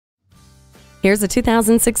Here's a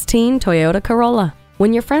 2016 Toyota Corolla.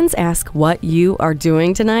 When your friends ask what you are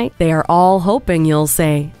doing tonight, they are all hoping you'll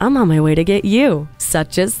say, "I'm on my way to get you."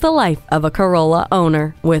 Such is the life of a Corolla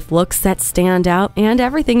owner, with looks that stand out and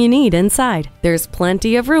everything you need inside. There's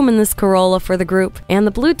plenty of room in this Corolla for the group, and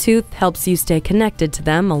the Bluetooth helps you stay connected to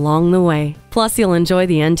them along the way. Plus, you'll enjoy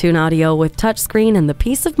the N-Tune audio with touchscreen and the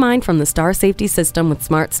peace of mind from the Star Safety System with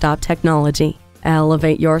Smart Stop technology.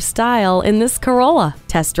 Elevate your style in this Corolla.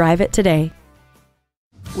 Test drive it today.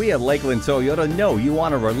 We at Lakeland Toyota know you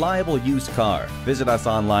want a reliable used car. Visit us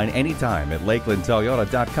online anytime at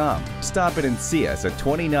lakelandtoyota.com. Stop in and see us at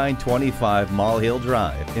 2925 Mall Hill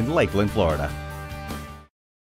Drive in Lakeland, Florida.